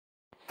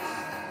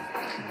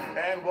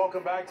And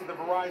welcome back to the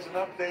Verizon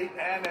update.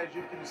 And as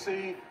you can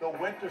see, the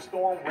winter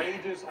storm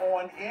rages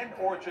on in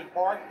Orchard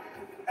Park,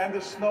 and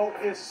the snow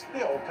is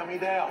still coming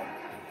down.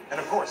 And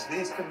of course,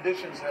 these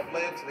conditions have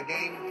led to the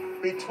game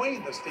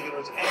between the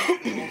Steelers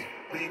and the Eagles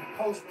being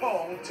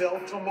postponed till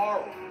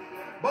tomorrow.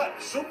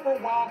 But Super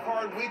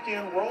Wildcard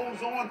Weekend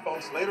rolls on,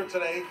 folks. Later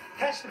today,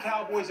 catch the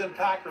Cowboys and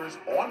Packers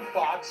on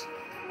Fox.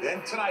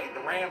 Then tonight,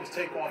 the Rams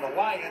take on the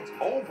Lions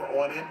over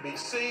on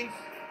NBC.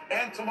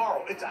 And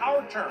tomorrow, it's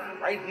our turn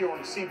right here on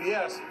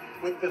CBS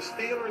with the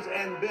Steelers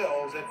and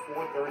Bills at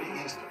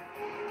 4:30 Eastern.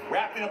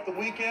 Wrapping up the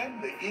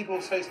weekend, the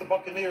Eagles face the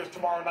Buccaneers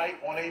tomorrow night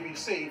on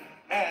ABC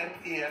and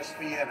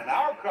ESPN. And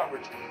our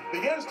coverage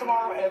begins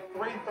tomorrow at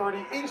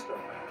 3:30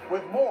 Eastern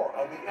with more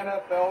of the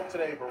NFL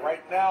today. But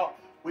right now,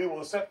 we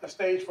will set the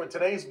stage for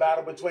today's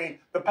battle between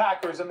the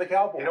Packers and the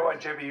Cowboys. You know what,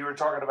 Jimmy? You were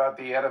talking about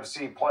the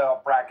NFC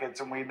playoff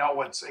brackets, and we know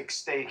what's at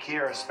stake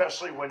here,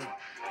 especially when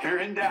you're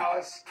in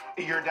Dallas,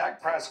 you're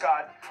Dak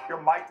Prescott, you're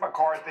Mike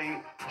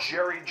McCarthy,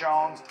 Jerry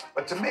Jones.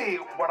 But to me,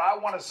 what I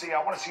want to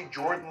see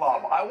Jordan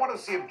Love. I want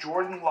to see if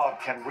Jordan Love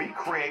can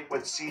recreate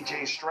what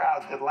C.J.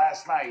 Stroud did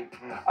last night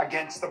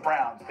against the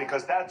Browns,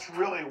 because that's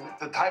really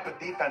the type of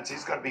defense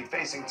he's going to be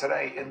facing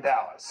today in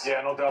Dallas.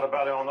 Yeah, no doubt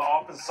about it. On the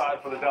offensive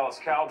side for the Dallas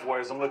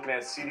Cowboys, I'm looking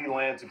at CeeDee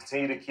Lamb to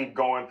continue to keep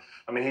going.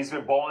 I mean, he's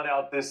been balling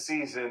out this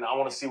season. I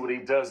want to see what he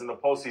does in the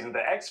postseason.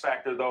 The X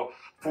factor, though,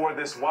 for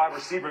this wide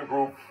receiver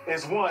group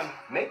is, one,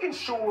 making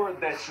sure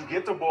that you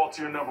get the ball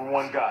to your number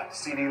one guy,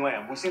 CeeDee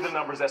Lamb. We see the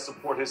numbers that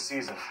support his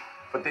season.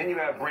 But then you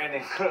have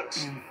Brandon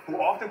Cooks, who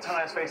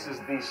oftentimes faces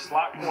these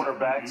slot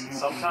cornerbacks,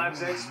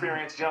 sometimes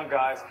inexperienced young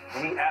guys,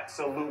 and he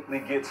absolutely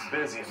gets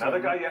busy. Another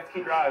guy you have to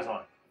keep your eyes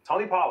on,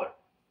 Tony Pollard.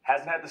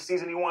 Hasn't had the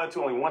season he wanted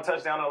to, only one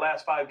touchdown in the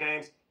last 5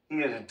 games. He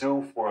is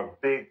due for a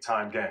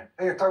big-time game.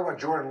 Hey, you talk about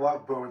Jordan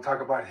Love, Boone, and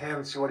talk about him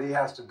and see what he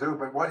has to do.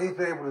 But what he's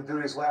been able to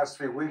do these last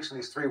 3 weeks and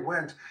these 3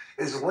 wins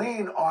is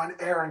lean on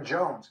Aaron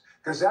Jones,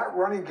 because that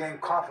running game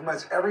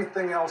complements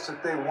everything else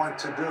that they want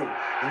to do.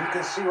 And you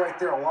can see right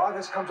there, a lot of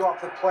this comes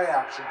off the play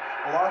action.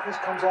 A lot of this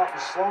comes off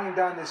of slowing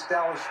down this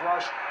Dallas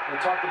rush. We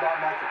talked about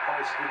Michael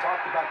Parsons. We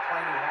talked about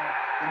playing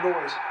at home, the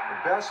noise.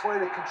 The best way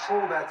to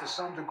control that to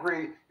some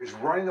degree is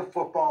running the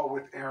football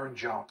with Aaron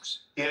Jones.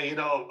 Yeah, you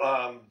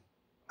know,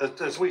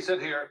 as we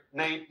sit here,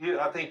 Nate,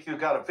 I think you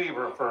got a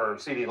fever for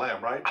CeeDee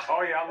Lamb, right?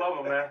 Oh, yeah, I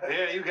love him, man.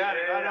 Yeah, you got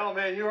it. I know,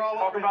 man. You're all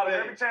talking about it man.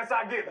 every chance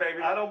I get,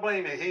 baby. I don't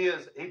blame you.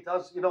 He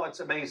does, you know, it's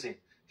amazing.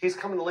 He's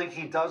coming to the league.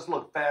 He does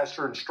look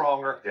faster and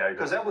stronger. Yeah,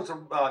 because that was a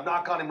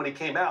knock on him when he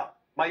came out.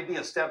 Might be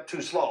a step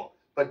too slow.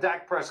 But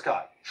Dak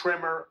Prescott,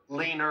 trimmer,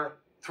 leaner,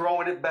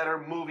 throwing it better,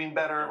 moving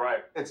better.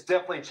 Right. It's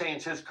definitely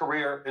changed his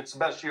career. It's the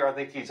best year I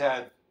think he's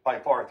had by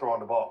far throwing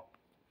the ball.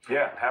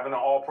 Yeah, having an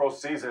all-pro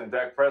season,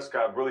 Dak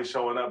Prescott really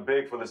showing up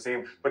big for the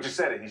team. But you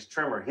said it, he's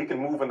trimmer. He can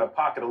move in the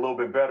pocket a little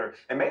bit better.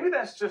 And maybe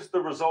that's just the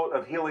result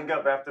of healing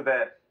up after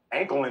that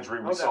ankle injury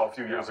we saw a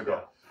few years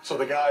ago. So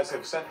the guys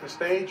have set the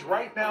stage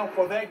right now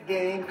for that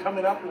game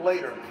coming up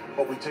later.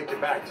 But we take it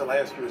back to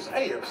last year's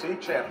AFC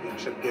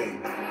Championship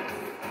game.